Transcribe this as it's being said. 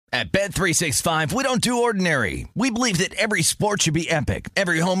At Bet365, we don't do ordinary. We believe that every sport should be epic.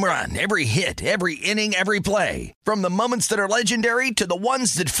 Every home run, every hit, every inning, every play. From the moments that are legendary to the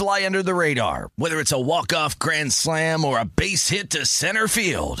ones that fly under the radar. Whether it's a walk-off grand slam or a base hit to center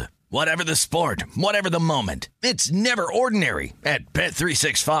field. Whatever the sport, whatever the moment. It's never ordinary at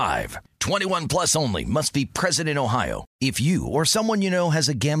Bet365. 21 plus only. Must be present in Ohio. If you or someone you know has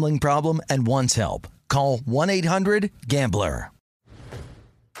a gambling problem and wants help, call 1-800-GAMBLER.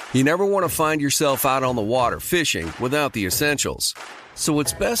 You never want to find yourself out on the water fishing without the essentials. So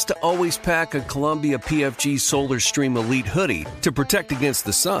it's best to always pack a Columbia PFG Solar Stream Elite hoodie to protect against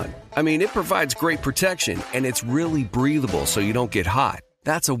the sun. I mean, it provides great protection and it's really breathable so you don't get hot.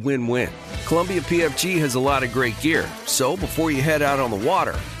 That's a win-win. Columbia PFG has a lot of great gear. So before you head out on the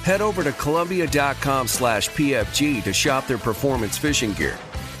water, head over to Columbia.com/PFG to shop their performance fishing gear.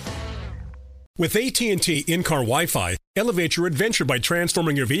 With AT&T in-car Wi-Fi, elevate your adventure by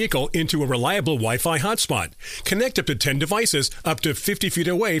transforming your vehicle into a reliable Wi-Fi hotspot. Connect up to 10 devices up to 50 feet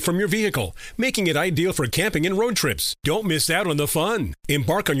away from your vehicle, making it ideal for camping and road trips. Don't miss out on the fun.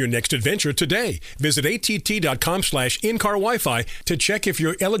 Embark on your next adventure today. Visit att.com/in-car Wi-Fi to check if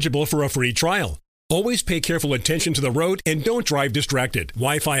you're eligible for a free trial. Always pay careful attention to the road and don't drive distracted.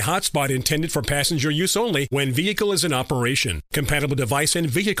 Wi-Fi hotspot intended for passenger use only when vehicle is in operation. Compatible device and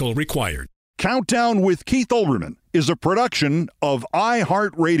vehicle required. Countdown with Keith Olbermann is a production of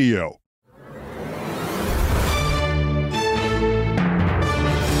iHeartRadio.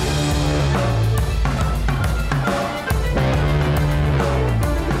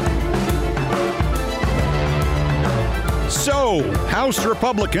 So, House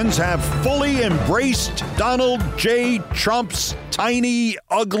Republicans have fully embraced Donald J. Trump's tiny,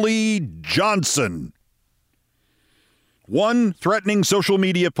 ugly Johnson. One threatening social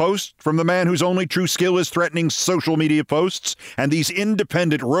media post from the man whose only true skill is threatening social media posts, and these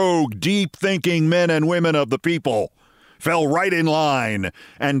independent, rogue, deep-thinking men and women of the people fell right in line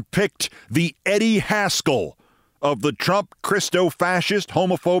and picked the Eddie Haskell of the Trump Christo-fascist,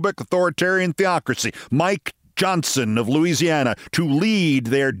 homophobic, authoritarian theocracy, Mike Johnson of Louisiana, to lead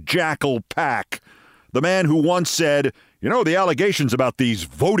their jackal pack. The man who once said, you know, the allegations about these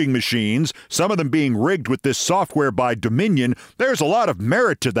voting machines, some of them being rigged with this software by Dominion, there's a lot of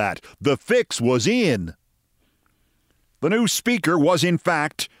merit to that. The fix was in. The new speaker was, in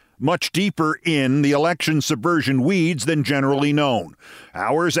fact, much deeper in the election subversion weeds than generally known.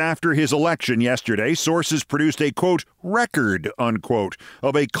 Hours after his election yesterday, sources produced a, quote, record, unquote,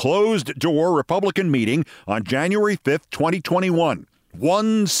 of a closed-door Republican meeting on January 5th, 2021.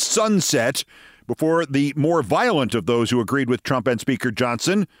 One sunset before the more violent of those who agreed with Trump and Speaker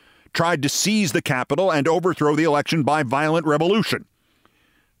Johnson tried to seize the Capitol and overthrow the election by violent revolution.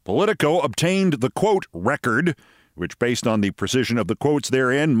 Politico obtained the, quote, record, which, based on the precision of the quotes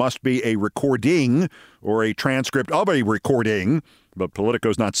therein, must be a recording or a transcript of a recording, but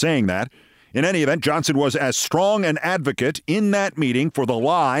Politico's not saying that. In any event, Johnson was as strong an advocate in that meeting for the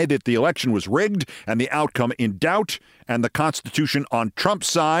lie that the election was rigged and the outcome in doubt and the Constitution on Trump's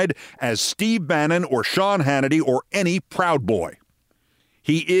side as Steve Bannon or Sean Hannity or any Proud Boy.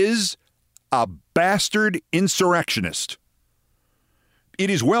 He is a bastard insurrectionist. It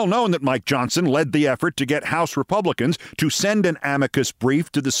is well known that Mike Johnson led the effort to get House Republicans to send an amicus brief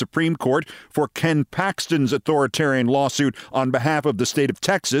to the Supreme Court for Ken Paxton's authoritarian lawsuit on behalf of the state of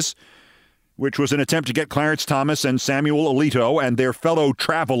Texas, which was an attempt to get Clarence Thomas and Samuel Alito and their fellow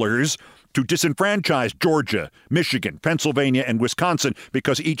travelers to disenfranchise Georgia, Michigan, Pennsylvania, and Wisconsin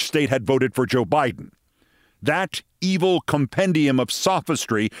because each state had voted for Joe Biden. That evil compendium of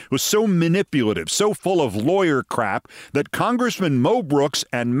sophistry was so manipulative, so full of lawyer crap, that Congressman Mo Brooks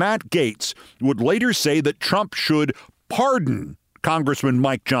and Matt Gaetz would later say that Trump should pardon Congressman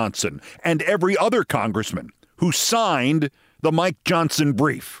Mike Johnson and every other congressman who signed the Mike Johnson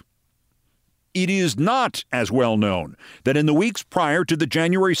brief. It is not as well known that in the weeks prior to the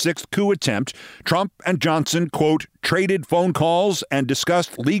January 6th coup attempt, Trump and Johnson, quote, traded phone calls and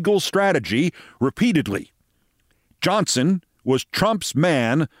discussed legal strategy repeatedly. Johnson was Trump's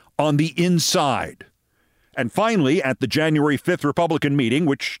man on the inside. And finally, at the January 5th Republican meeting,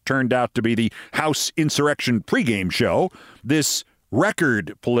 which turned out to be the House insurrection pregame show, this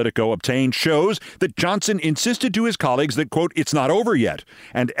record Politico obtained shows that Johnson insisted to his colleagues that, quote, it's not over yet,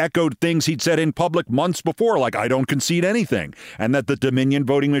 and echoed things he'd said in public months before, like, I don't concede anything, and that the Dominion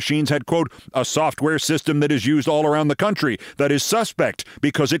voting machines had, quote, a software system that is used all around the country that is suspect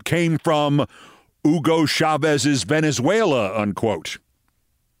because it came from Hugo Chavez's Venezuela, unquote.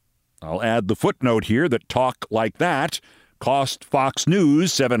 I'll add the footnote here that talk like that cost Fox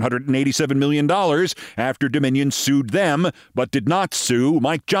News $787 million after Dominion sued them, but did not sue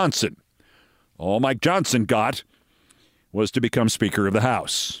Mike Johnson. All Mike Johnson got was to become Speaker of the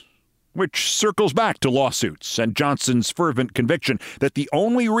House, which circles back to lawsuits and Johnson's fervent conviction that the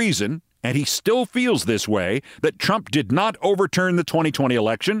only reason, and he still feels this way, that Trump did not overturn the 2020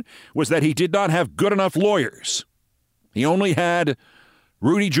 election was that he did not have good enough lawyers. He only had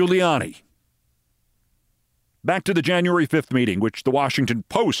Rudy Giuliani. Back to the January 5th meeting, which the Washington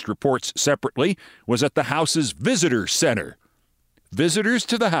Post reports separately, was at the House's Visitor Center. Visitors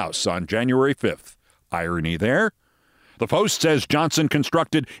to the House on January 5th. Irony there. The Post says Johnson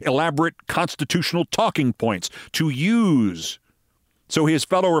constructed elaborate constitutional talking points to use so his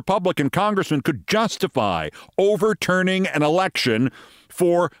fellow Republican congressman could justify overturning an election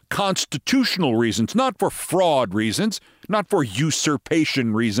for constitutional reasons, not for fraud reasons, not for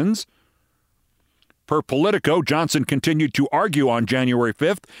usurpation reasons. Per Politico, Johnson continued to argue on January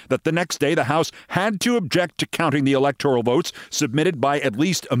 5th that the next day the House had to object to counting the electoral votes submitted by at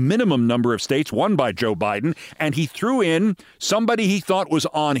least a minimum number of states won by Joe Biden, and he threw in somebody he thought was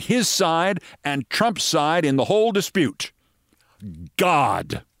on his side and Trump's side in the whole dispute.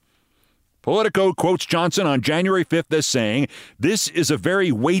 God. Politico quotes Johnson on January 5th as saying, "This is a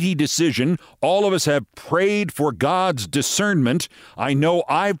very weighty decision. All of us have prayed for God's discernment. I know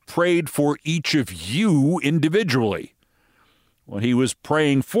I've prayed for each of you individually." What he was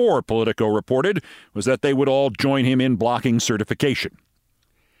praying for, Politico reported, was that they would all join him in blocking certification.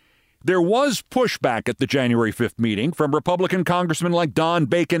 There was pushback at the January 5th meeting from Republican congressmen like Don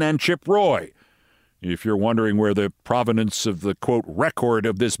Bacon and Chip Roy. If you're wondering where the provenance of the, quote, record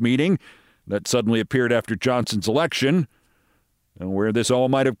of this meeting that suddenly appeared after Johnson's election, and where this all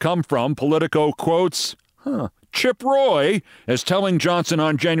might have come from, Politico quotes Chip Roy as telling Johnson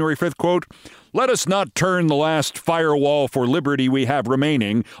on January 5th, quote, "Let us not turn the last firewall for liberty we have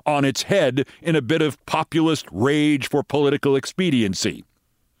remaining on its head in a bit of populist rage for political expediency."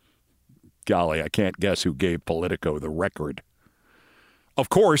 Golly, I can't guess who gave Politico the record. Of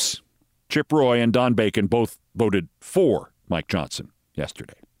course, Chip Roy and Don Bacon both voted for Mike Johnson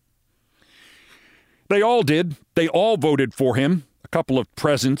yesterday. They all did. They all voted for him. A couple of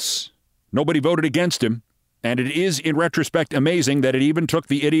presents. Nobody voted against him. And it is, in retrospect, amazing that it even took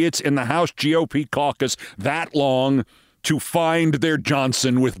the idiots in the House GOP caucus that long to find their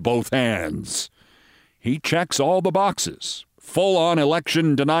Johnson with both hands. He checks all the boxes. Full-on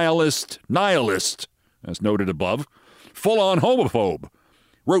election denialist, nihilist, as noted above. Full-on homophobe.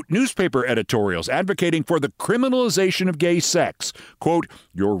 Wrote newspaper editorials advocating for the criminalization of gay sex. Quote,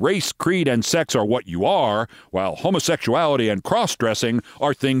 "Your race, creed, and sex are what you are, while homosexuality and cross-dressing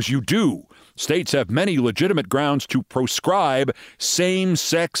are things you do. States have many legitimate grounds to proscribe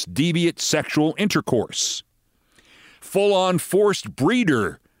same-sex deviant sexual intercourse." Full-on forced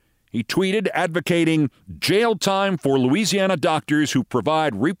breeder. He tweeted advocating jail time for Louisiana doctors who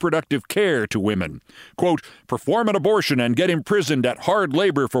provide reproductive care to women. Quote, "Perform an abortion and get imprisoned at hard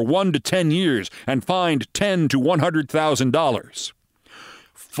labor for 1 to 10 years and fined $10,000 to $100,000.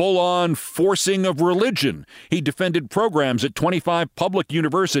 Full-on forcing of religion. He defended programs at 25 public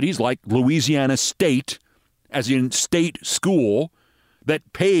universities like Louisiana State, as in state school,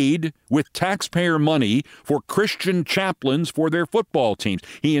 that paid with taxpayer money for Christian chaplains for their football teams.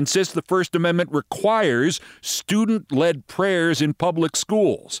 He insists the First Amendment requires student-led prayers in public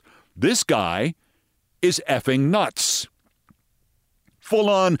schools. This guy is effing nuts.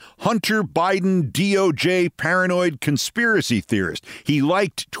 Full-on Hunter Biden DOJ paranoid conspiracy theorist. He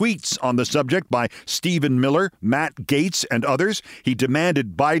liked tweets on the subject by Stephen Miller, Matt Gaetz, and others. He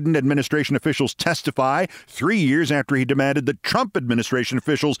demanded Biden administration officials testify 3 years after he demanded that Trump administration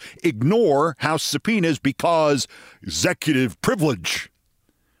officials ignore House subpoenas because executive privilege.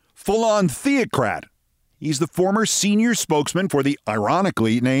 Full-on theocrat. He's the former senior spokesman for the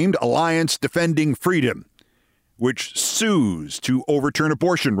ironically named Alliance Defending Freedom, which sues to overturn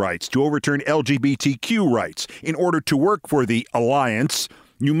abortion rights, to overturn LGBTQ rights. In order to work for the alliance,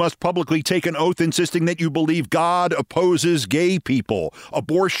 you must publicly take an oath insisting that you believe God opposes gay people,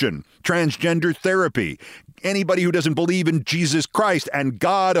 abortion, transgender therapy, anybody who doesn't believe in Jesus Christ, and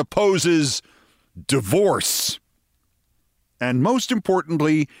God opposes divorce. And most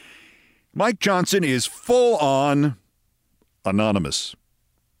importantly, Mike Johnson is full-on anonymous.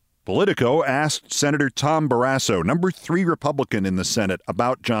 Politico asked Senator Tom Barrasso, number 3 Republican in the Senate,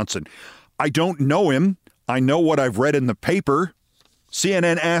 about Johnson. "I don't know him. I know what I've read in the paper."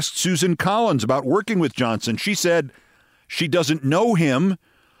 CNN asked Susan Collins about working with Johnson. She said she doesn't know him,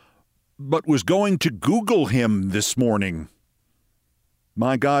 but was going to Google him this morning.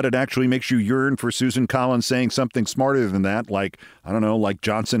 My God, it actually makes you yearn for Susan Collins saying something smarter than that, like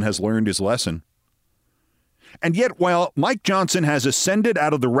Johnson has learned his lesson. And yet, while Mike Johnson has ascended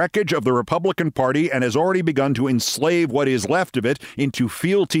out of the wreckage of the Republican Party and has already begun to enslave what is left of it into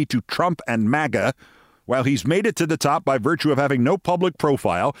fealty to Trump and MAGA, while he's made it to the top by virtue of having no public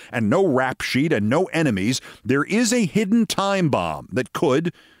profile and no rap sheet and no enemies, there is a hidden time bomb that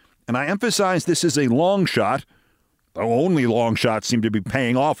could, and I emphasize this is a long shot, though only long shots seem to be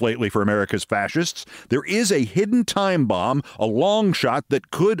paying off lately for America's fascists, there is a hidden time bomb, a long shot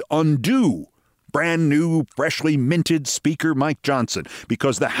that could undo brand new, freshly minted Speaker Mike Johnson,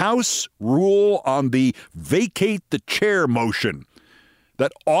 because the House rule on the vacate the chair motion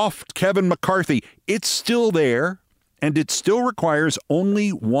that offed Kevin McCarthy, it's still there, and it still requires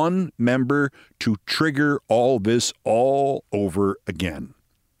only one member to trigger all this all over again.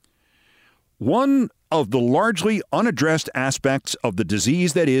 One of the largely unaddressed aspects of the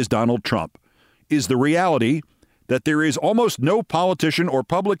disease that is Donald Trump is the reality that there is almost no politician or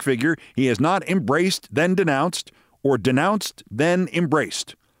public figure he has not embraced, then denounced, or denounced, then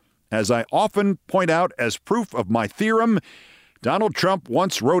embraced. As I often point out as proof of my theorem, Donald Trump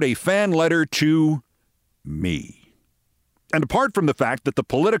once wrote a fan letter to me. And apart from the fact that the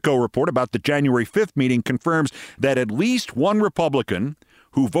Politico report about the January 5th meeting confirms that at least one Republican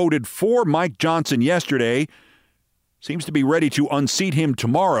who voted for Mike Johnson yesterday seems to be ready to unseat him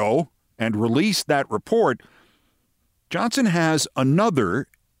tomorrow and release that report, Johnson has another,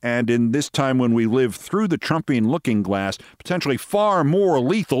 and in this time when we live through the Trumpian looking glass, potentially far more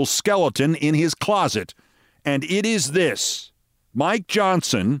lethal skeleton in his closet. And it is this. Mike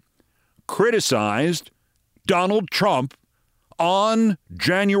Johnson criticized Donald Trump on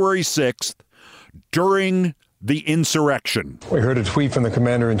January 6th during the insurrection. We heard a tweet from the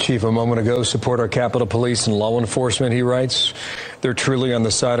commander-in-chief a moment ago. Support our Capitol Police and law enforcement, he writes. They're truly on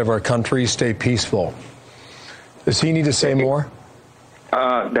the side of our country. Stay peaceful. Does he need to say more?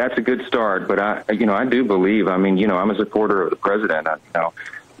 That's a good start, but I do believe. I'm a supporter of the president.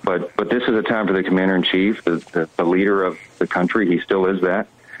 But this is a time for the commander-in-chief, the leader of the country. He still is that.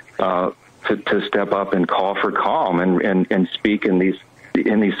 To step up and call for calm and speak in these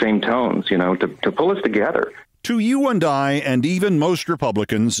same tones. To pull us together. To you and I, and even most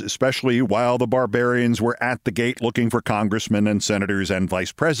Republicans, especially while the barbarians were at the gate looking for congressmen and senators and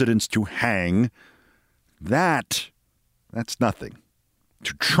vice presidents to hang, that's nothing.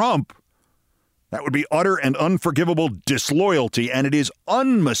 To Trump, that would be utter and unforgivable disloyalty, and it is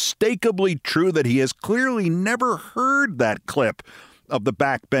unmistakably true that he has clearly never heard that clip of the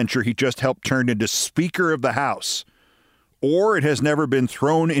backbencher he just helped turn into Speaker of the House. Or it has never been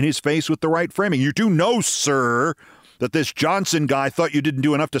thrown in his face with the right framing. You do know, sir, that this Johnson guy thought you didn't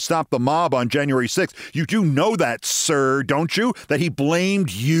do enough to stop the mob on January 6th. You do know that, sir, don't you? That he blamed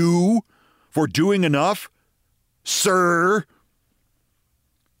you for doing enough, sir.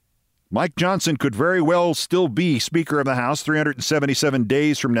 Mike Johnson could very well still be Speaker of the House 377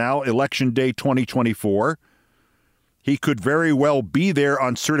 days from now, Election Day 2024. He could very well be there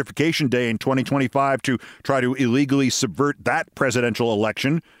on certification day in 2025 to try to illegally subvert that presidential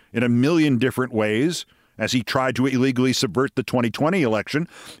election in a million different ways, as he tried to illegally subvert the 2020 election.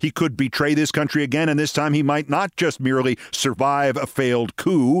 He could betray this country again, and this time he might not just merely survive a failed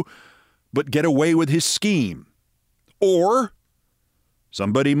coup, but get away with his scheme. Or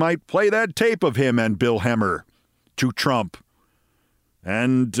somebody might play that tape of him and Bill Hemmer to Trump.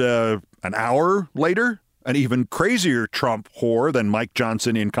 And an hour later, an even crazier Trump whore than Mike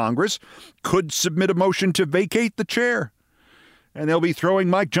Johnson in Congress could submit a motion to vacate the chair. And they'll be throwing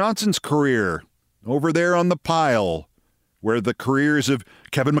Mike Johnson's career over there on the pile, where the careers of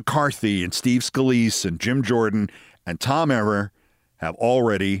Kevin McCarthy and Steve Scalise and Jim Jordan and Tom Emmer have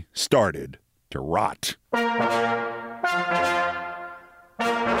already started to rot.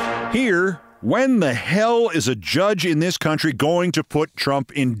 Here, when the hell is a judge in this country going to put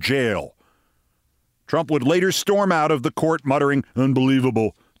Trump in jail? Trump would later storm out of the court muttering,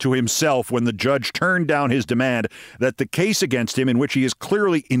 "Unbelievable," to himself when the judge turned down his demand that the case against him, in which he is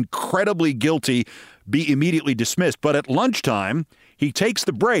clearly incredibly guilty, be immediately dismissed. But at lunchtime, he takes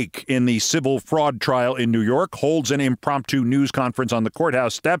the break in the civil fraud trial in New York, holds an impromptu news conference on the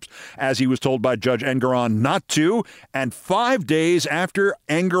courthouse steps, as he was told by Judge Engoron not to, and 5 days after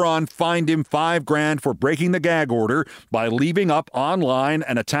Engoron fined him $5,000 for breaking the gag order by leaving up online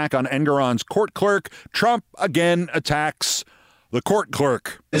an attack on Engoron's court clerk, Trump again attacks the court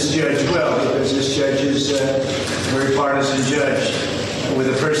clerk. This judge will, because this judge is a very partisan judge, with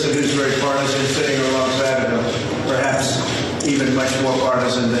a person who's very partisan sitting alongside of him, perhaps even much more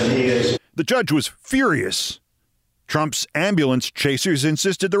partisan than he is. The judge was furious. Trump's ambulance chasers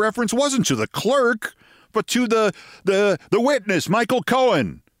insisted the reference wasn't to the clerk, but to the witness, Michael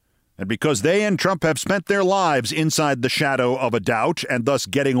Cohen. And because they and Trump have spent their lives inside the shadow of a doubt and thus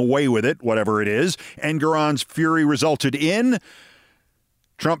getting away with it, whatever it is, Engoron's fury resulted in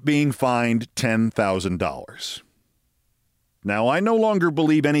Trump being fined $10,000. Now, I no longer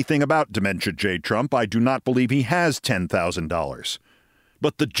believe anything about Dementia J. Trump. I do not believe he has $10,000.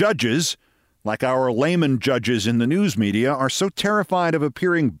 But the judges, like our layman judges in the news media, are so terrified of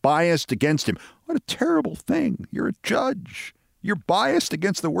appearing biased against him. What a terrible thing. You're a judge. You're biased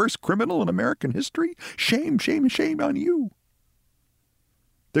against the worst criminal in American history? Shame, shame, shame on you.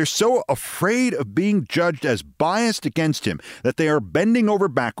 They're so afraid of being judged as biased against him that they are bending over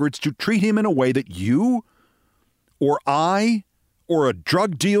backwards to treat him in a way that you or I or a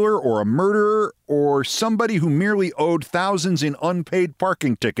drug dealer or a murderer or somebody who merely owed thousands in unpaid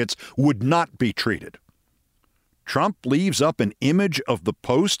parking tickets would not be treated. Trump leaves up an image of the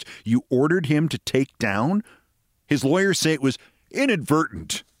post you ordered him to take down. His lawyers say it was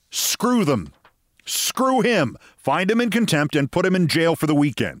inadvertent. Screw them. Screw him. Find him in contempt and put him in jail for the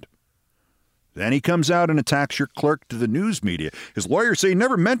weekend. Then he comes out and attacks your clerk to the news media. His lawyers say he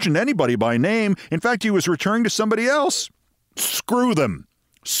never mentioned anybody by name. In fact, he was referring to somebody else. Screw them.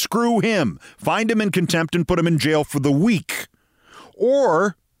 Screw him. Find him in contempt and put him in jail for the week.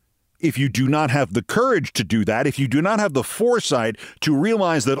 Or, if you do not have the courage to do that, if you do not have the foresight to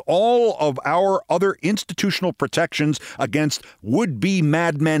realize that all of our other institutional protections against would-be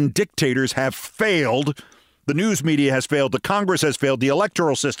madmen dictators have failed, the news media has failed, the Congress has failed, the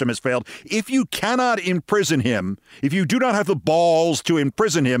electoral system has failed. If you cannot imprison him, if you do not have the balls to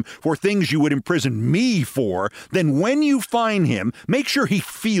imprison him for things you would imprison me for, then when you find him, make sure he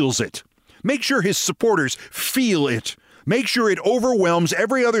feels it. Make sure his supporters feel it. Make sure it overwhelms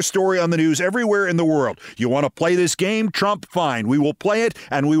every other story on the news everywhere in the world. You want to play this game, Trump? Fine. We will play it,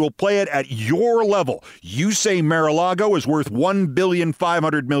 and we will play it at your level. You say Mar-a-Lago is worth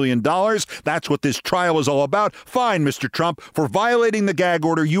 $1.5 billion. That's what this trial is all about. Fine, Mr. Trump. For violating the gag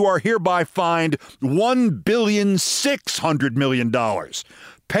order, you are hereby fined $1.6 billion.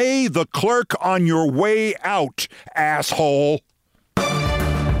 Pay the clerk on your way out, asshole.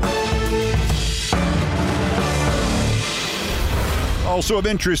 Also of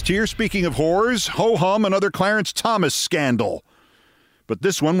interest here, speaking of whores, ho-hum, another Clarence Thomas scandal. But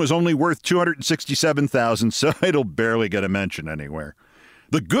this one was only worth $267,000, so it'll barely get a mention anywhere.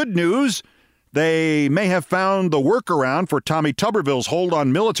 The good news, they may have found the workaround for Tommy Tuberville's hold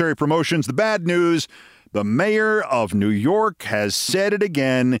on military promotions. The bad news, the mayor of New York has said it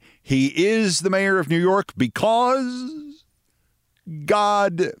again. He is the mayor of New York because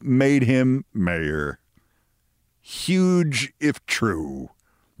God made him mayor. Huge if true.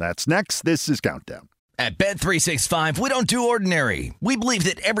 That's next. This is Countdown. At Bet365, we don't do ordinary. We believe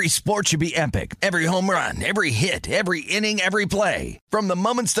that every sport should be epic. Every home run, every hit, every inning, every play. From the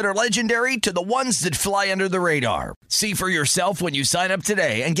moments that are legendary to the ones that fly under the radar. See for yourself when you sign up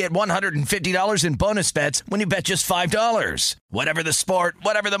today and get $150 in bonus bets when you bet just $5. Whatever the sport,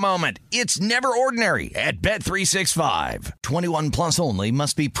 whatever the moment, it's never ordinary at Bet365. 21 plus only.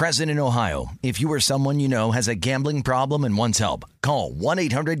 Must be present in Ohio. If you or someone you know has a gambling problem and wants help, call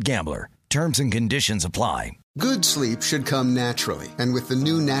 1-800-GAMBLER. Terms and conditions apply. Good sleep should come naturally, and with the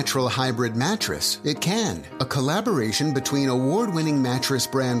new Natural Hybrid mattress, it can. A collaboration between award-winning mattress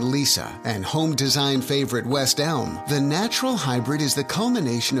brand Leesa and home design favorite West Elm, the Natural Hybrid is the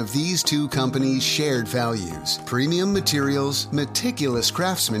culmination of these two companies' shared values: premium materials, meticulous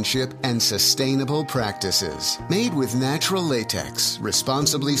craftsmanship, and sustainable practices. Made with natural latex,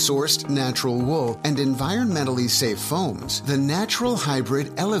 responsibly sourced natural wool, and environmentally safe foams, the Natural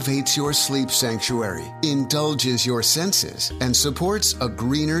Hybrid elevates your sleep sanctuary, indulges your senses, and supports a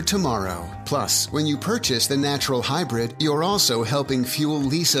greener tomorrow. Plus, when you purchase the Natural Hybrid, you're also helping fuel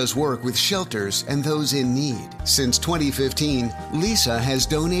Leesa's work with shelters and those in need. Since 2015, Leesa has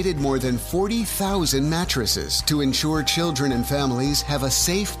donated more than 40,000 mattresses to ensure children and families have a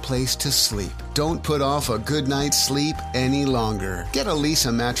safe place to sleep. Don't put off a good night's sleep any longer. Get a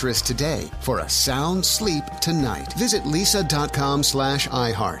Leesa mattress today for a sound sleep tonight. Visit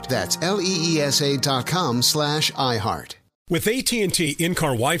leesa.com/iHeart. That's LEESA.com/iHeart. With AT&T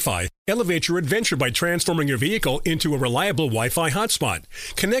in-car Wi-Fi, elevate your adventure by transforming your vehicle into a reliable Wi-Fi hotspot.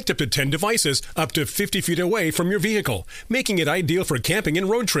 Connect up to 10 devices up to 50 feet away from your vehicle, making it ideal for camping and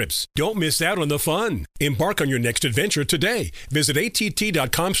road trips. Don't miss out on the fun. Embark on your next adventure today. Visit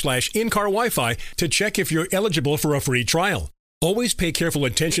att.com/in-car Wi-Fi to check if you're eligible for a free trial. Always pay careful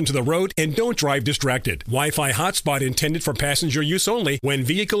attention to the road and don't drive distracted. Wi-Fi hotspot intended for passenger use only when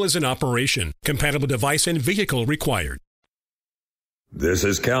vehicle is in operation. Compatible device and vehicle required. This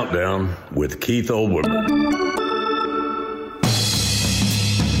is Countdown with Keith Olbermann.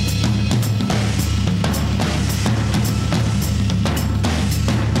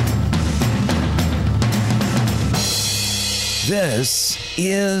 This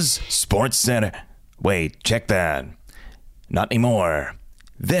is Sports Center. Wait, check that. Not anymore.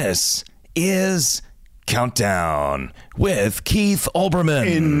 This is Countdown with Keith Olbermann.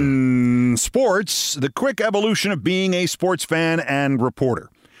 In sports, the quick evolution of being a sports fan and reporter.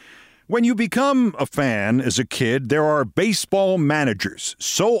 When you become a fan as a kid, there are baseball managers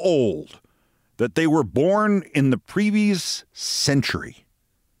so old that they were born in the previous century.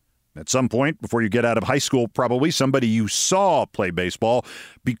 At some point, before you get out of high school, probably somebody you saw play baseball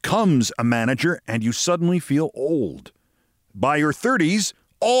becomes a manager and you suddenly feel old. By your 30s,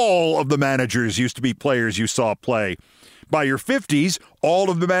 all of the managers used to be players you saw play. By your 50s, all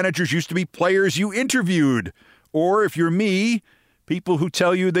of the managers used to be players you interviewed. Or if you're me, people who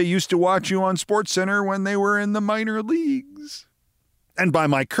tell you they used to watch you on SportsCenter when they were in the minor leagues. And by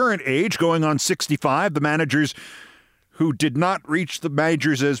my current age, going on 65, the managers who did not reach the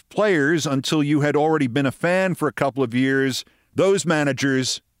majors as players until you had already been a fan for a couple of years, those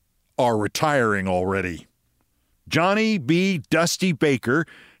managers are retiring already. Johnny B. Dusty Baker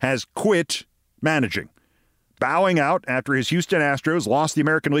has quit managing, bowing out after his Houston Astros lost the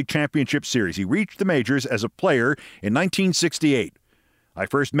American League Championship Series. He reached the majors as a player in 1968. I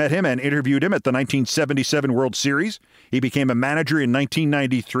first met him and interviewed him at the 1977 World Series. He became a manager in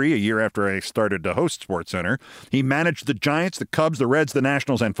 1993, a year after I started to host SportsCenter. He managed the Giants, the Cubs, the Reds, the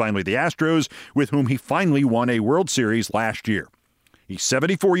Nationals, and finally the Astros, with whom he finally won a World Series last year. He's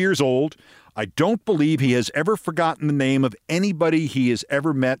 74 years old. I don't believe he has ever forgotten the name of anybody he has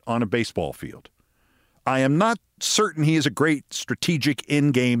ever met on a baseball field. I am not certain he is a great strategic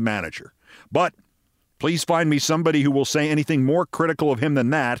in-game manager, but please find me somebody who will say anything more critical of him than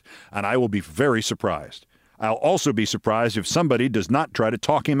that, and I will be very surprised. I'll also be surprised if somebody does not try to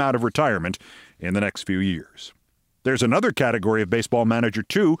talk him out of retirement in the next few years. There's another category of baseball manager,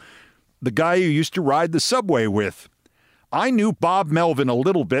 too, the guy you used to ride the subway with. I knew Bob Melvin a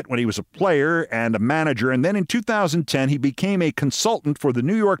little bit when he was a player and a manager, and then in 2010 he became a consultant for the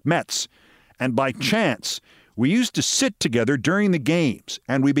New York Mets. And by chance, we used to sit together during the games,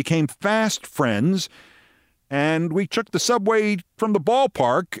 and we became fast friends. And we took the subway from the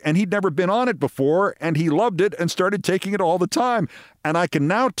ballpark, and he'd never been on it before, and he loved it and started taking it all the time. And I can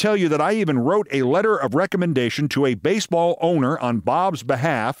now tell you that I even wrote a letter of recommendation to a baseball owner on Bob's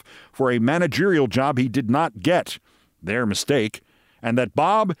behalf for a managerial job he did not get. Their mistake. And that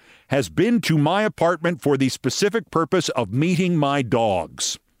Bob has been to my apartment for the specific purpose of meeting my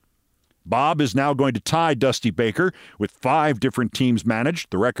dogs. Bob is now going to tie Dusty Baker with 5 different teams managed.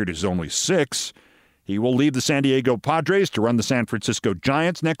 The record is only 6. He will leave the San Diego Padres to run the San Francisco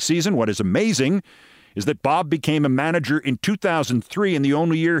Giants next season. What is amazing is that Bob became a manager in 2003, and the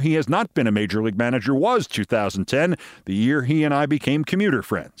only year he has not been a major league manager was 2010, the year he and I became commuter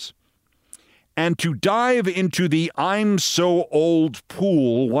friends. And to dive into the I'm so old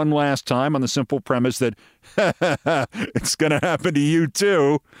pool one last time on the simple premise that it's going to happen to you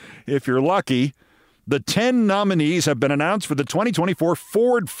too, if you're lucky, the 10 nominees have been announced for the 2024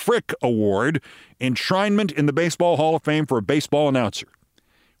 Ford Frick Award, enshrinement in the Baseball Hall of Fame for a baseball announcer,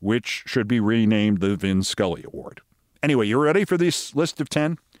 which should be renamed the Vin Scully Award. Anyway, you ready for this list of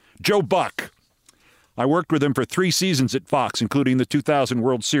 10? Joe Buck. I worked with him for 3 seasons at Fox, including the 2000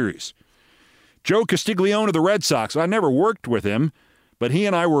 World Series. Joe Castiglione of the Red Sox. I never worked with him, but he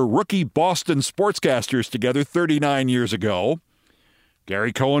and I were rookie Boston sportscasters together 39 years ago.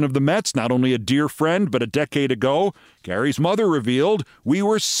 Gary Cohen of the Mets, not only a dear friend, but a decade ago, Gary's mother revealed we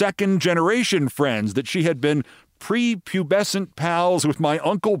were second-generation friends, that she had been prepubescent pals with my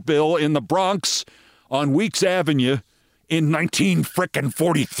Uncle Bill in the Bronx on Weeks Avenue in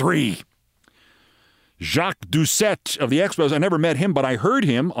 1943. Jacques Doucette of the Expos. I never met him, but I heard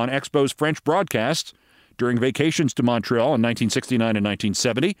him on Expos French broadcasts during vacations to Montreal in 1969 and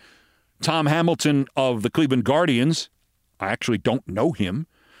 1970. Tom Hamilton of the Cleveland Guardians. I actually don't know him.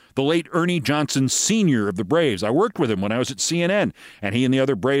 The late Ernie Johnson Sr. of the Braves. I worked with him when I was at CNN, and he and the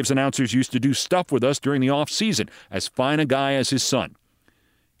other Braves announcers used to do stuff with us during the off-season. As fine a guy as his son.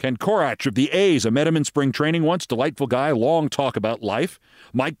 Ken Korach of the A's. I met him in spring training once. Delightful guy. Long talk about life.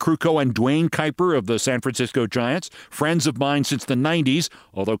 Mike Krukow and Dwayne Kuiper of the San Francisco Giants. Friends of mine since the 90s,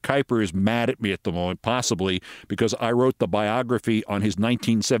 although Kuiper is mad at me at the moment, possibly because I wrote the biography on his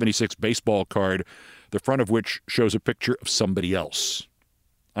 1976 baseball card, the front of which shows a picture of somebody else.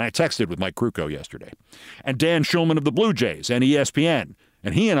 I texted with Mike Krukow yesterday. And Dan Shulman of the Blue Jays and ESPN.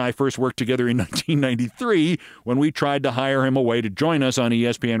 And he and I first worked together in 1993 when we tried to hire him away to join us on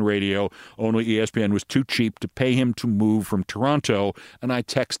ESPN Radio, only ESPN was too cheap to pay him to move from Toronto, and I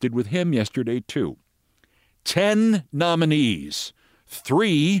texted with him yesterday too. 10 nominees.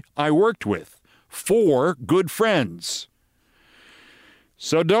 3 I worked with. 4 good friends.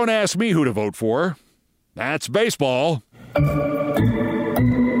 So don't ask me who to vote for. That's baseball.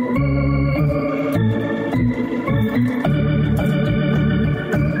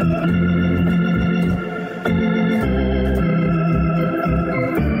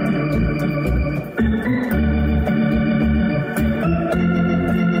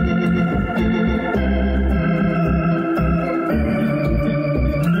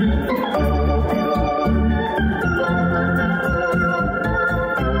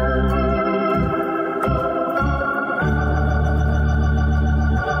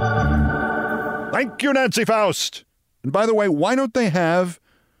 Thank you, Nancy Faust. And by the way, why don't they have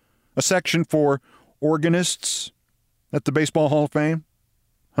a section for organists at the Baseball Hall of Fame?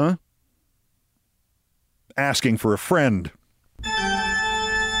 Huh? Asking for a friend.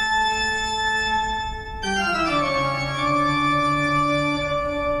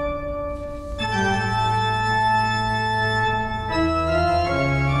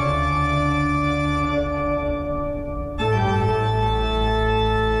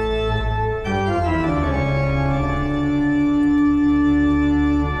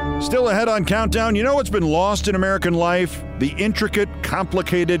 Still ahead on Countdown, you know what's been lost in American life? The intricate,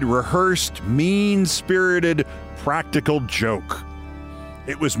 complicated, rehearsed, mean-spirited, practical joke.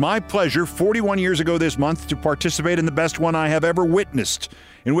 It was my pleasure 41 years ago this month to participate in the best one I have ever witnessed,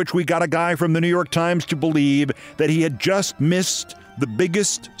 in which we got a guy from the New York Times to believe that he had just missed the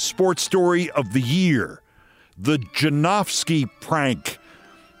biggest sports story of the year, the Janowski prank.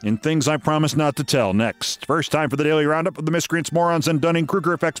 In Things I Promise Not to Tell, next. First time for the Daily Roundup of the miscreants, morons, and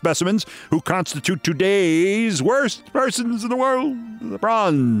Dunning-Kruger effect specimens who constitute today's worst persons in the world, the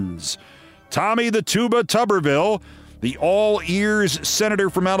bronze. Tommy the Tuba Tuberville, the all-ears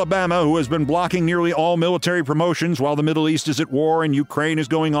senator from Alabama who has been blocking nearly all military promotions while the Middle East is at war and Ukraine is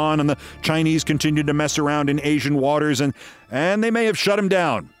going on and the Chinese continue to mess around in Asian waters, and they may have shut him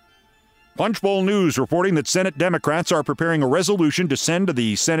down. Punchbowl News reporting that Senate Democrats are preparing a resolution to send to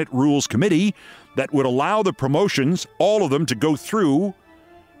the Senate Rules Committee that would allow the promotions, all of them, to go through,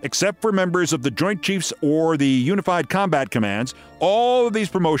 except for members of the Joint Chiefs or the Unified Combat Commands, all of these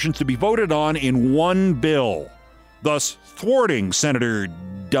promotions to be voted on in one bill, thus thwarting Senator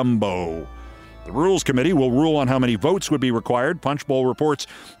Dumbo. The Rules Committee will rule on how many votes would be required. Punchbowl reports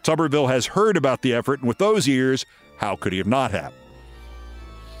Tuberville has heard about the effort, and with those ears, how could he have not have?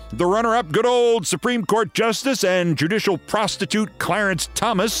 The runner-up, good old Supreme Court Justice and judicial prostitute Clarence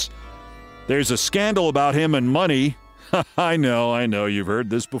Thomas. There's a scandal about him and money. I know, you've heard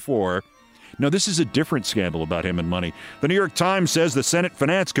this before. No, this is a different scandal about him and money. The New York Times says the Senate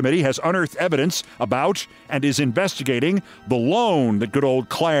Finance Committee has unearthed evidence about and is investigating the loan that good old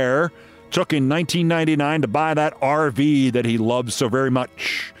Claire took in 1999 to buy that RV that he loves so very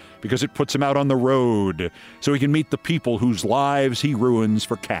much, because it puts him out on the road so he can meet the people whose lives he ruins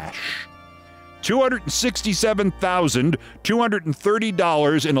for cash.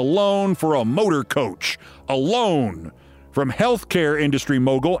 $267,230 in a loan for a motor coach. A loan from healthcare industry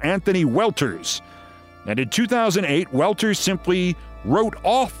mogul Anthony Welters. And in 2008, Welters simply wrote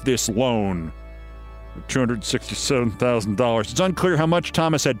off this loan. $267,000. It's unclear how much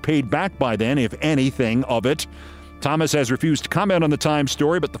Thomas had paid back by then, if anything of it. Thomas has refused to comment on the Times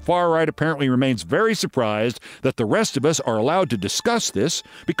story, but the far right apparently remains very surprised that the rest of us are allowed to discuss this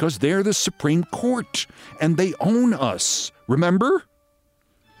because they're the Supreme Court and they own us. Remember?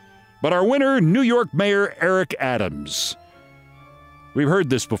 But our winner, New York Mayor Eric Adams. We've heard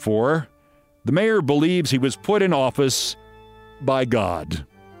this before. The mayor believes he was put in office by God.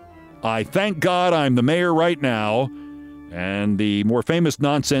 I thank God I'm the mayor right now. And the more famous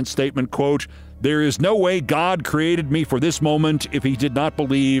nonsense statement, quote, "There is no way God created me for this moment if he did not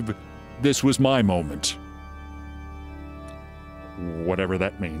believe this was my moment." Whatever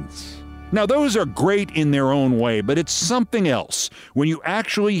that means. Now, those are great in their own way, but it's something else when you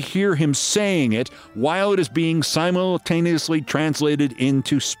actually hear him saying it while it is being simultaneously translated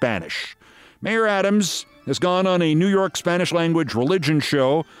into Spanish. Mayor Adams has gone on a New York Spanish-language religion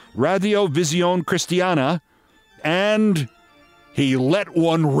show, Radio Visión Cristiana, and he let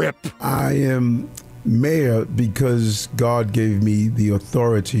one rip. I am mayor because God gave me the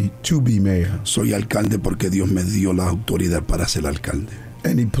authority to be mayor. Soy alcalde porque Dios me dio la autoridad para ser alcalde.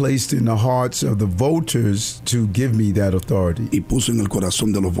 And he placed in the hearts of the voters to give me that authority. Y puso en el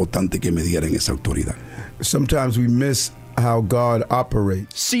corazón de los votantes que me dieran esa autoridad. Sometimes we miss how God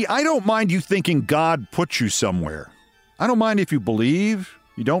operates. See, I don't mind you thinking God put you somewhere. I don't mind if you believe,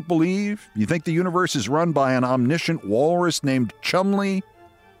 you don't believe, you think the universe is run by an omniscient walrus named Chumley.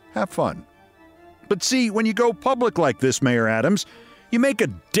 Have fun. But see, when you go public like this, Mayor Adams, you make a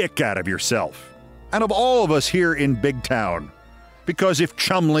dick out of yourself. And of all of us here in Big Town. Because if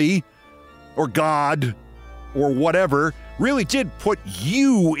Chumley, or God, or whatever, really did put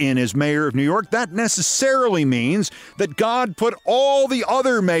you in as mayor of New York, that necessarily means that God put all the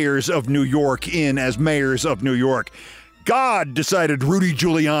other mayors of New York in as mayors of New York. God decided Rudy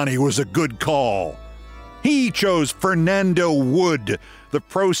Giuliani was a good call. He chose Fernando Wood, the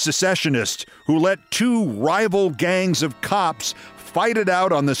pro-secessionist who let two rival gangs of cops fight it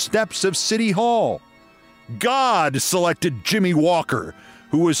out on the steps of City Hall. God selected Jimmy Walker,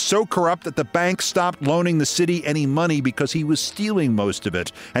 who was so corrupt that the bank stopped loaning the city any money because he was stealing most of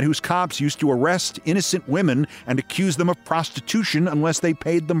it, and whose cops used to arrest innocent women and accuse them of prostitution unless they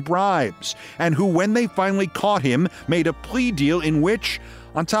paid them bribes, and who, when they finally caught him, made a plea deal in which,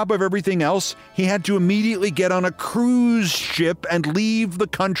 on top of everything else, he had to immediately get on a cruise ship and leave the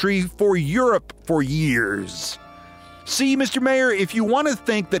country for Europe for years. See, Mr. Mayor, if you want to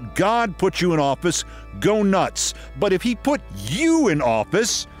think that God put you in office, go nuts. But if he put you in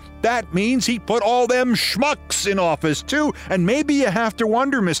office, that means he put all them schmucks in office too. And maybe you have to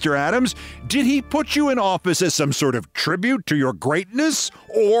wonder, Mr. Adams, did he put you in office as some sort of tribute to your greatness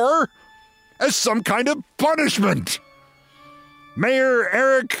or as some kind of punishment? Mayor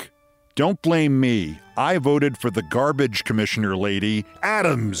Eric, don't blame me. I voted for the garbage commissioner lady,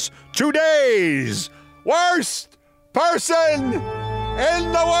 Adams. 2 days! Worst person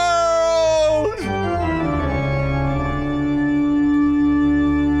in the world!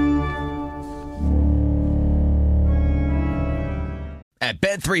 At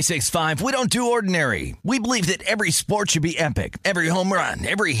Bet365, we don't do ordinary. We believe that every sport should be epic. Every home run,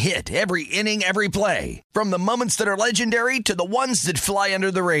 every hit, every inning, every play. From the moments that are legendary to the ones that fly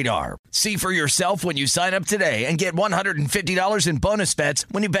under the radar. See for yourself when you sign up today and get $150 in bonus bets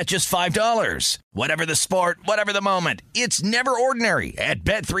when you bet just $5. Whatever the sport, whatever the moment, it's never ordinary at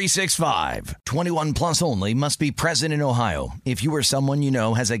Bet365. 21 plus only. Must be present in Ohio. If you or someone you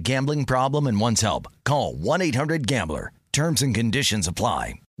know has a gambling problem and wants help, call 1-800-GAMBLER. Terms and conditions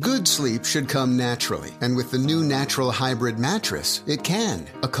apply. Good sleep should come naturally, and with the new Natural Hybrid mattress, it can.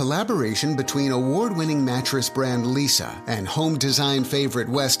 A collaboration between award-winning mattress brand Leesa and home design favorite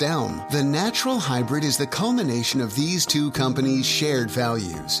West Elm, the Natural Hybrid is the culmination of these two companies' shared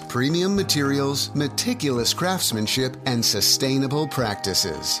values: premium materials, meticulous craftsmanship, and sustainable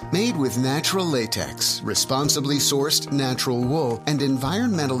practices. Made with natural latex, responsibly sourced natural wool, and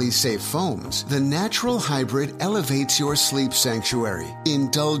environmentally safe foams, the Natural Hybrid elevates your sleep sanctuary,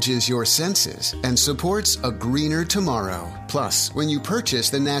 indulges your senses, and supports a greener tomorrow. Plus, when you purchase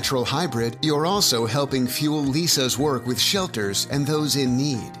the Natural Hybrid, you're also helping fuel Leesa's work with shelters and those in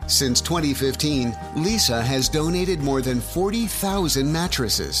need. Since 2015, Leesa has donated more than 40,000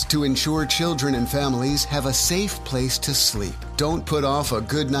 mattresses to ensure children and families have a safe place to sleep. Don't put off a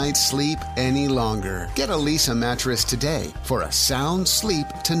good night's sleep any longer. Get a Leesa mattress today for a sound sleep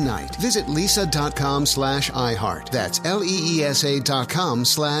tonight. Visit leesa.com/iHeart. That's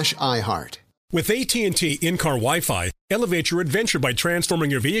LEESA.com/iHeart. With AT&T in-car Wi-Fi, elevate your adventure by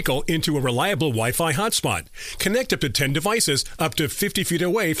transforming your vehicle into a reliable Wi-Fi hotspot. Connect up to 10 devices up to 50 feet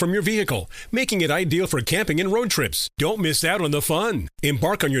away from your vehicle, making it ideal for camping and road trips. Don't miss out on the fun.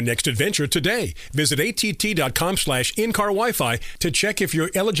 Embark on your next adventure today. Visit att.com/in-car Wi-Fi to check if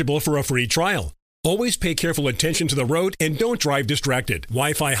you're eligible for a free trial. Always pay careful attention to the road and don't drive distracted.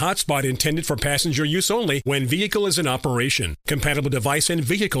 Wi-Fi hotspot intended for passenger use only when vehicle is in operation. Compatible device and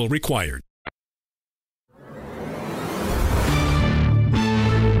vehicle required.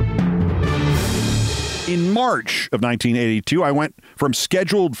 In March of 1982, I went from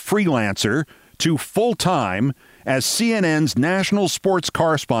scheduled freelancer to full-time as CNN's national sports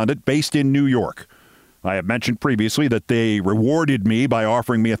correspondent based in New York. I have mentioned previously that they rewarded me by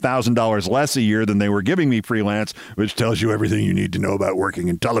offering me $1,000 less a year than they were giving me freelance, which tells you everything you need to know about working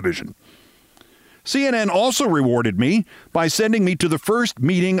in television. CNN also rewarded me by sending me to the first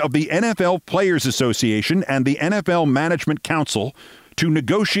meeting of the NFL Players Association and the NFL Management Council to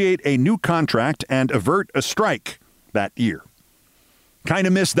negotiate a new contract and avert a strike that year. Kind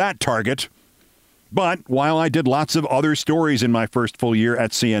of missed that target. But while I did lots of other stories in my first full year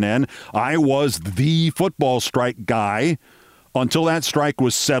at CNN, I was the football strike guy until that strike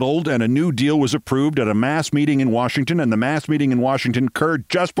was settled and a new deal was approved at a mass meeting in Washington, and the mass meeting in Washington occurred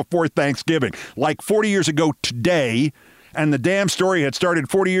just before Thanksgiving, like 40 years ago today, and the damn story had started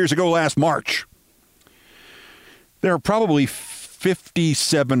 40 years ago last March. There are probably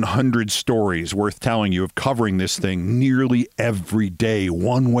 5,700 stories worth telling you of covering this thing nearly every day,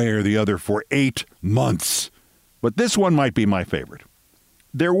 one way or the other, for 8 months. But this one might be my favorite.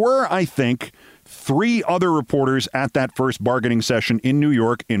 There were, I think, 3 other reporters at that first bargaining session in New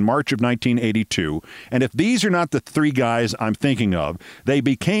York in March of 1982. And if these are not the 3 guys I'm thinking of, they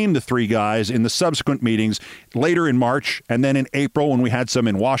became the 3 guys in the subsequent meetings later in March and then in April when we had some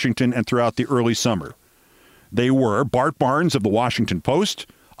in Washington and throughout the early summer. They were Bart Barnes of the Washington Post,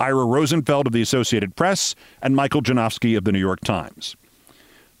 Ira Rosenfeld of the Associated Press, and Michael Janofsky of the New York Times.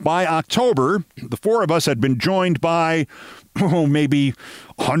 By October, the 4 of us had been joined by, maybe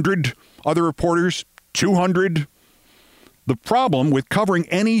 100 other reporters, 200. The problem with covering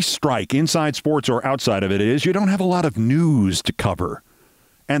any strike inside sports or outside of it is you don't have a lot of news to cover.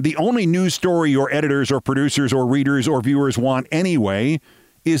 And the only news story your editors or producers or readers or viewers want anyway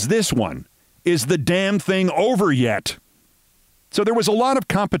is this one. Is the damn thing over yet? So there was a lot of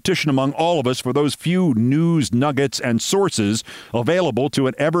competition among all of us for those few news nuggets and sources available to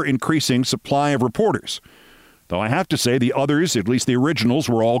an ever-increasing supply of reporters. Though I have to say the others, at least the originals,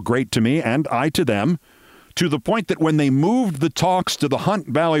 were all great to me and I to them, to the point that when they moved the talks to the Hunt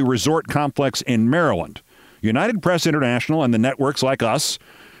Valley Resort Complex in Maryland, United Press International and the networks like us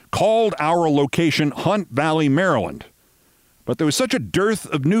called our location Hunt Valley, Maryland. But there was such a dearth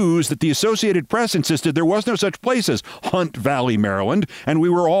of news that the Associated Press insisted there was no such place as Hunt Valley, Maryland, and we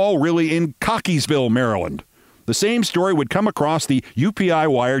were all really in Cockeysville, Maryland. The same story would come across the UPI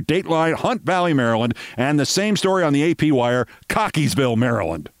wire, Dateline, Hunt Valley, Maryland, and the same story on the AP wire, Cockeysville,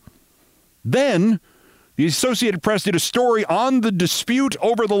 Maryland. Then, the Associated Press did a story on the dispute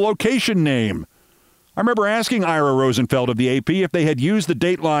over the location name. I remember asking Ira Rosenfeld of the AP if they had used the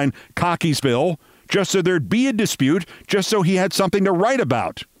Dateline Cockeysville just so there'd be a dispute, just so he had something to write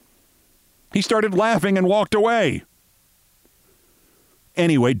about. He started laughing and walked away.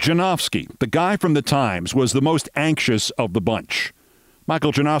 Anyway, Janofsky, the guy from the Times, was the most anxious of the bunch.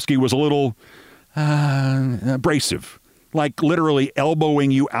 Michael Janofsky was a little abrasive, like literally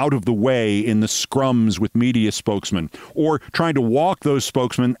elbowing you out of the way in the scrums with media spokesmen, or trying to walk those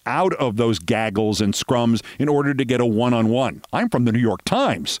spokesmen out of those gaggles and scrums in order to get a one-on-one. I'm from the New York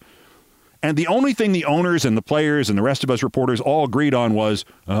Times. And the only thing the owners and the players and the rest of us reporters all agreed on was,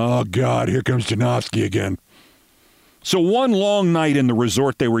 oh, God, here comes Janofsky again. So one long night in the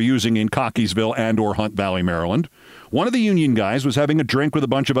resort they were using in Cockeysville and or Hunt Valley, Maryland, one of the union guys was having a drink with a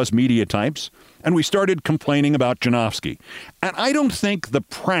bunch of us media types, and we started complaining about Janofsky. And I don't think the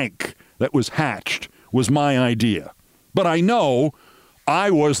prank that was hatched was my idea. But I know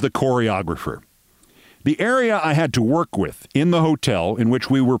I was the choreographer. The area I had to work with in the hotel in which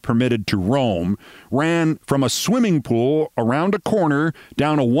we were permitted to roam ran from a swimming pool around a corner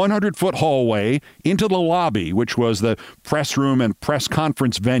down a 100-foot hallway into the lobby, which was the press room and press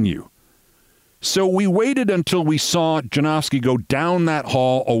conference venue. So we waited until we saw Janofsky go down that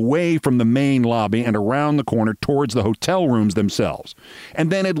hall away from the main lobby and around the corner towards the hotel rooms themselves.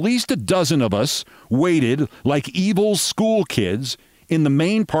 And then at least a dozen of us waited like evil school kids in the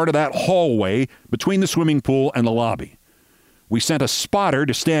main part of that hallway between the swimming pool and the lobby. We sent a spotter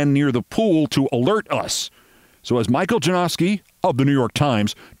to stand near the pool to alert us. So as Michael Janofsky of the New York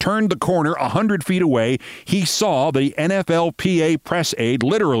Times turned the corner 100 feet away, he saw the NFLPA press aide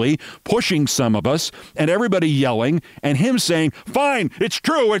literally pushing some of us and everybody yelling and him saying, "Fine, it's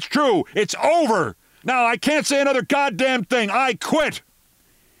true, it's over. Now I can't say another goddamn thing. I quit."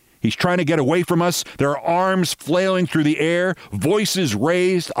 He's trying to get away from us. There are arms flailing through the air, voices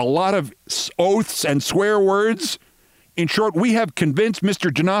raised, a lot of oaths and swear words. In short, we have convinced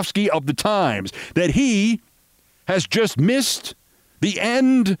Mr. Janofsky of the Times that he has just missed the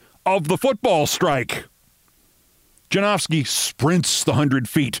end of the football strike. Janofsky sprints the 100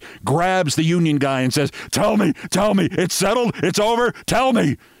 feet, grabs the union guy and says, tell me, it's settled, it's over, tell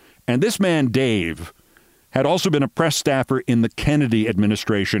me. And this man, Dave, had also been a press staffer in the Kennedy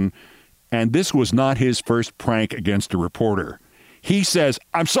administration, and this was not his first prank against a reporter. He says,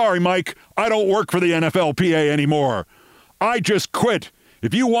 I'm sorry, Mike, I don't work for the NFLPA anymore. I just quit.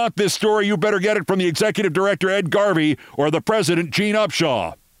 If you want this story, you better get it from the executive director, Ed Garvey, or the president, Gene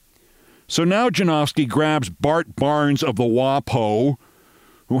Upshaw. So now Janowski grabs Bart Barnes of the WAPO,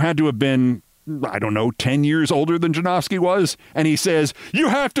 who had to have been, 10 years older than Janowski was, and he says, "You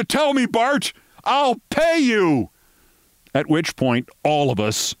have to tell me, Bart! I'll pay you!" At which point, all of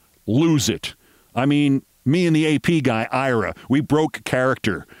us lose it. I mean, me and the AP guy, Ira, we broke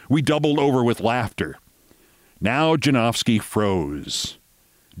character. We doubled over with laughter. Now Janowski froze.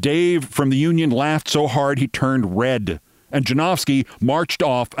 Dave from the union laughed so hard he turned red, and Janowski marched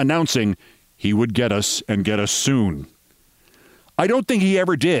off announcing he would get us and get us soon. I don't think he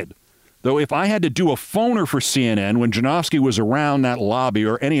ever did, though if I had to do a phoner for CNN when Janowski was around that lobby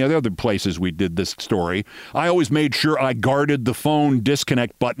or any other places we did this story, I always made sure I guarded the phone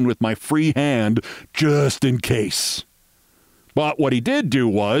disconnect button with my free hand just in case. But what he did do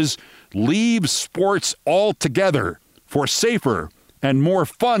was leave sports altogether for safer and more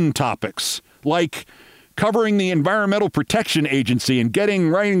fun topics, like covering the Environmental Protection Agency and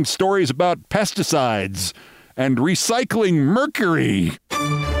writing stories about pesticides and recycling mercury.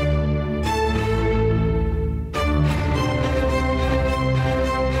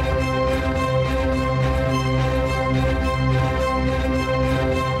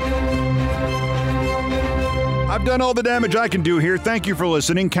 I've done all the damage I can do here. Thank you for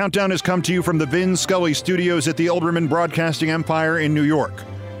listening. Countdown has come to you from the Vin Scully Studios at the Olbermann Broadcasting Empire in New York.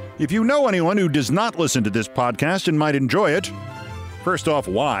 If you know anyone who does not listen to this podcast and might enjoy it, first off,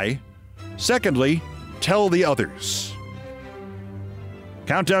 why? Secondly, tell the others.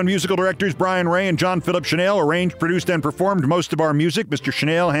 Countdown musical directors Brian Ray and John Philip Chanel arranged, produced, and performed most of our music. Mr.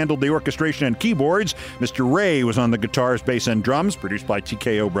 Chanel handled the orchestration and keyboards. Mr. Ray was on the guitars, bass, and drums, produced by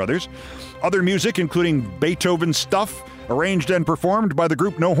TKO Brothers. Other music, including Beethoven Stuff, arranged and performed by the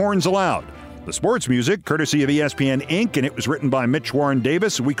group No Horns Allowed. The sports music, courtesy of ESPN Inc., and it was written by Mitch Warren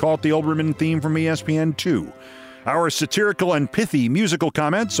Davis. We call it the Olbermann theme from ESPN2. Our satirical and pithy musical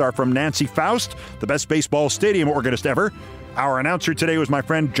comments are from Nancy Faust, the best baseball stadium organist ever. Our announcer today was my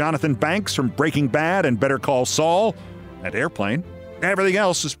friend Jonathan Banks from Breaking Bad and Better Call Saul and Airplane. Everything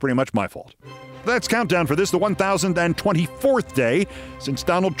else is pretty much my fault. That's Countdown for this, the 1,024th day since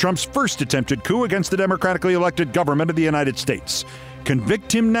Donald Trump's first attempted coup against the democratically elected government of the United States.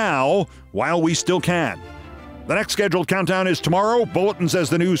 Convict him now while we still can. The next scheduled countdown is tomorrow. Bulletins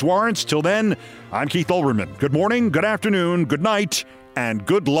as the news warrants. Till then, I'm Keith Olbermann. Good morning, good afternoon, good night, and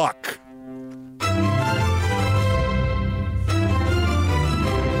good luck.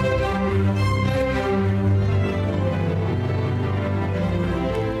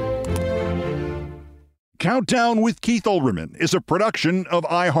 Countdown with Keith Olbermann is a production of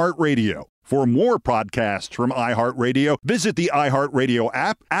iHeartRadio. For more podcasts from iHeartRadio, visit the iHeartRadio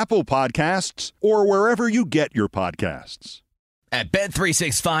app, Apple Podcasts, or wherever you get your podcasts. At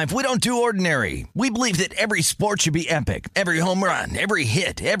Bet365, we don't do ordinary. We believe that every sport should be epic. Every home run, every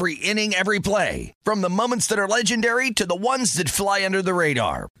hit, every inning, every play. From the moments that are legendary to the ones that fly under the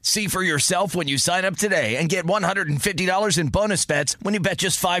radar. See for yourself when you sign up today and get $150 in bonus bets when you bet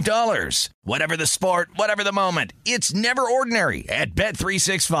just $5. Whatever the sport, whatever the moment, it's never ordinary at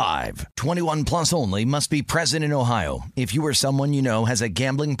Bet365. 21 plus only. Must be present in Ohio. If you or someone you know has a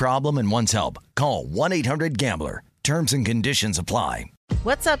gambling problem and wants help, call 1-800-GAMBLER. Terms and conditions apply.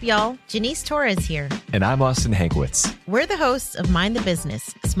 What's up, y'all? Janice Torres here. And I'm Austin Hankwitz. We're the hosts of Mind the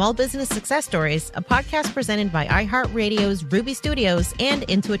Business, Small Business Success Stories, a podcast presented by iHeartRadio's Ruby Studios and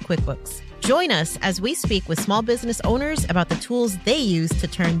Intuit QuickBooks. Join us as we speak with small business owners about the tools they use to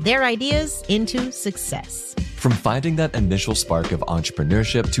turn their ideas into success. From finding that initial spark of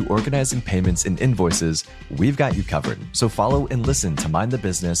entrepreneurship to organizing payments and invoices, we've got you covered. So follow and listen to Mind the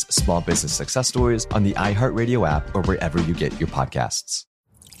Business, Small Business Success Stories on the iHeartRadio app or wherever you get your podcasts.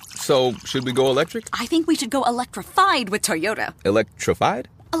 So, should we go electric? I think we should go electrified with Toyota. Electrified?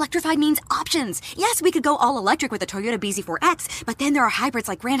 Electrified means options. Yes, we could go all electric with the Toyota BZ4X, but then there are hybrids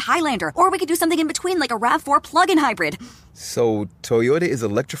like Grand Highlander, or we could do something in between like a RAV4 plug-in hybrid. So, Toyota is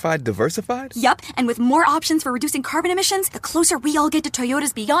electrified diversified? Yup, and with more options for reducing carbon emissions, the closer we all get to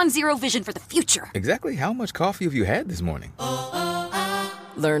Toyota's Beyond Zero vision for the future. Exactly how much coffee have you had this morning?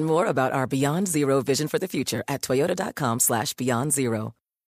 Learn more about our Beyond Zero vision for the future at toyota.com/beyond zero.